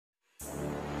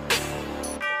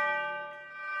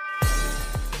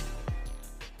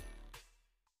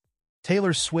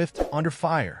Taylor Swift under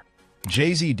fire.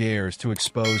 Jay-Z dares to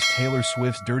expose Taylor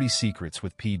Swift's dirty secrets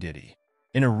with P. Diddy.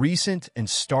 In a recent and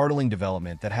startling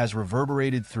development that has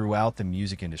reverberated throughout the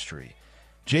music industry,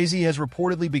 Jay-Z has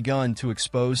reportedly begun to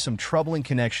expose some troubling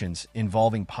connections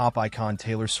involving pop icon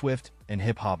Taylor Swift and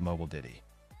hip-hop mogul Diddy.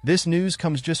 This news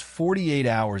comes just 48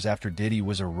 hours after Diddy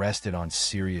was arrested on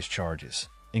serious charges,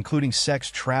 including sex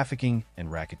trafficking and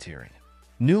racketeering.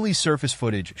 Newly surfaced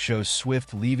footage shows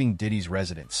Swift leaving Diddy's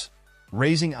residence,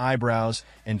 raising eyebrows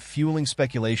and fueling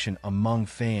speculation among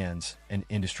fans and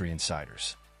industry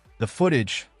insiders. The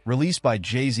footage, released by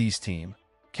Jay-Z's team,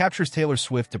 captures Taylor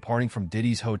Swift departing from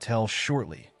Diddy's hotel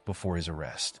shortly before his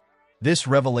arrest. This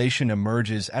revelation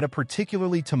emerges at a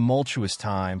particularly tumultuous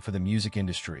time for the music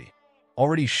industry,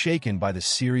 already shaken by the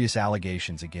serious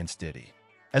allegations against Diddy.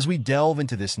 As we delve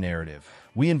into this narrative,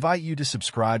 we invite you to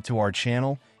subscribe to our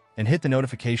channel and hit the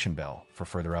notification bell for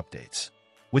further updates.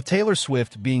 With Taylor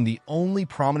Swift being the only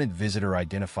prominent visitor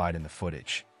identified in the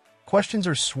footage, questions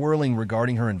are swirling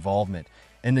regarding her involvement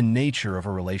and the nature of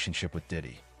her relationship with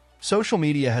Diddy. Social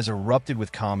media has erupted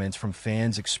with comments from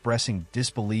fans expressing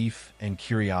disbelief and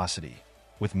curiosity,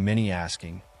 with many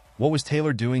asking, "What was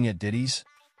Taylor doing at Diddy's?"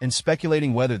 and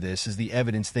speculating whether this is the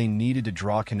evidence they needed to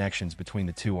draw connections between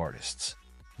the two artists.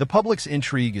 The public's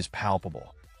intrigue is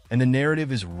palpable, and the narrative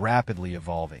is rapidly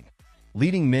evolving,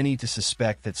 leading many to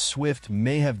suspect that Swift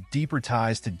may have deeper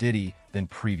ties to Diddy than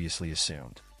previously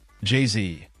assumed.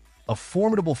 Jay-Z, a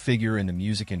formidable figure in the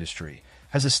music industry,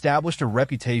 has established a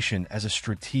reputation as a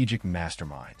strategic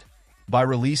mastermind. By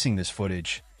releasing this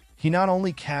footage, he not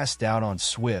only casts doubt on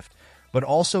Swift, but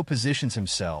also positions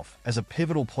himself as a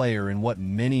pivotal player in what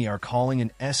many are calling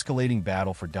an escalating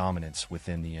battle for dominance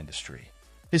within the industry.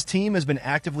 His team has been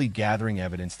actively gathering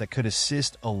evidence that could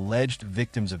assist alleged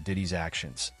victims of Diddy's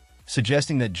actions,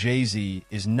 suggesting that Jay-Z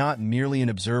is not merely an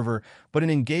observer, but an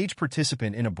engaged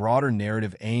participant in a broader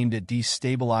narrative aimed at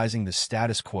destabilizing the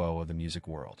status quo of the music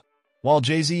world. While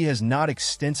Jay-Z has not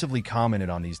extensively commented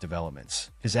on these developments,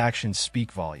 his actions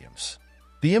speak volumes.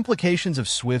 The implications of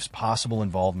Swift's possible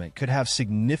involvement could have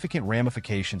significant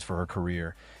ramifications for her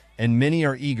career, and many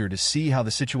are eager to see how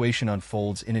the situation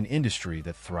unfolds in an industry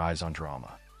that thrives on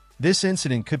drama. This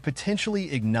incident could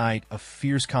potentially ignite a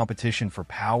fierce competition for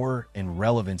power and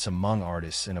relevance among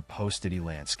artists in a post-Diddy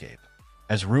landscape.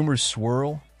 As rumors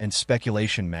swirl and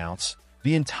speculation mounts,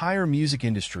 the entire music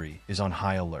industry is on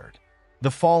high alert.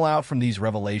 The fallout from these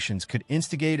revelations could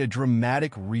instigate a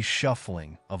dramatic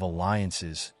reshuffling of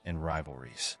alliances and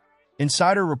rivalries.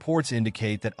 Insider reports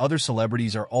indicate that other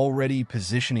celebrities are already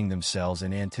positioning themselves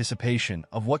in anticipation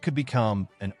of what could become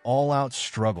an all-out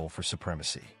struggle for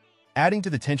supremacy. Adding to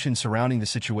the tension surrounding the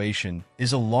situation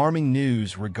is alarming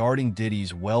news regarding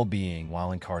Diddy's well-being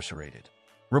while incarcerated.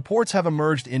 Reports have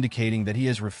emerged indicating that he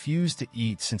has refused to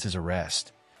eat since his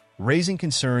arrest, raising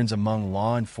concerns among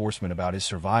law enforcement about his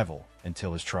survival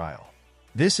until his trial.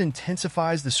 This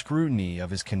intensifies the scrutiny of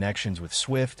his connections with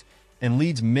Swift and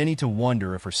leads many to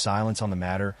wonder if her silence on the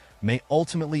matter may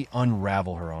ultimately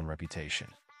unravel her own reputation.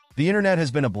 The internet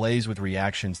has been ablaze with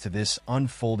reactions to this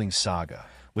unfolding saga,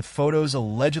 with photos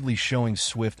allegedly showing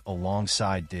Swift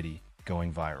alongside Diddy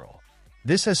going viral.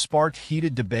 This has sparked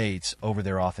heated debates over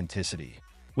their authenticity,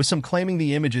 with some claiming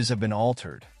the images have been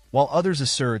altered, while others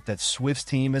assert that Swift's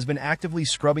team has been actively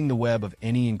scrubbing the web of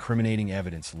any incriminating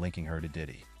evidence linking her to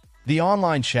Diddy. The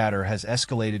online chatter has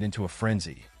escalated into a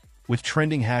frenzy, with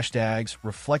trending hashtags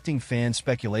reflecting fan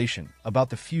speculation about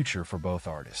the future for both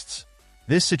artists.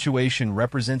 This situation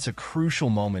represents a crucial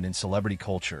moment in celebrity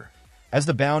culture, as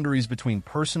the boundaries between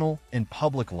personal and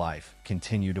public life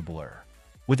continue to blur.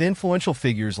 With influential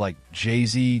figures like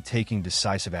Jay-Z taking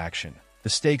decisive action, the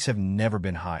stakes have never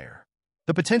been higher.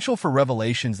 The potential for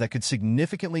revelations that could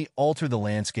significantly alter the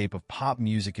landscape of pop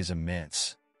music is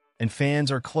immense, and fans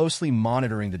are closely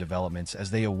monitoring the developments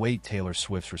as they await Taylor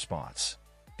Swift's response.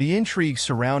 The intrigue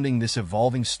surrounding this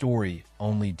evolving story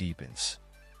only deepens.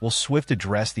 Will Swift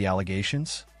address the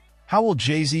allegations? How will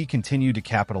Jay-Z continue to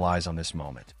capitalize on this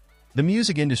moment? The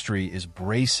music industry is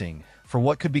bracing for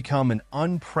what could become an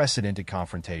unprecedented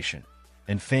confrontation,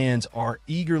 and fans are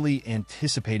eagerly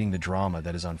anticipating the drama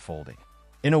that is unfolding.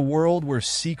 In a world where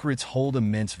secrets hold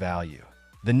immense value,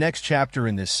 the next chapter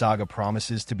in this saga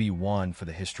promises to be one for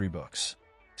the history books.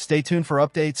 Stay tuned for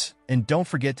updates, and don't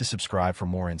forget to subscribe for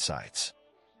more insights.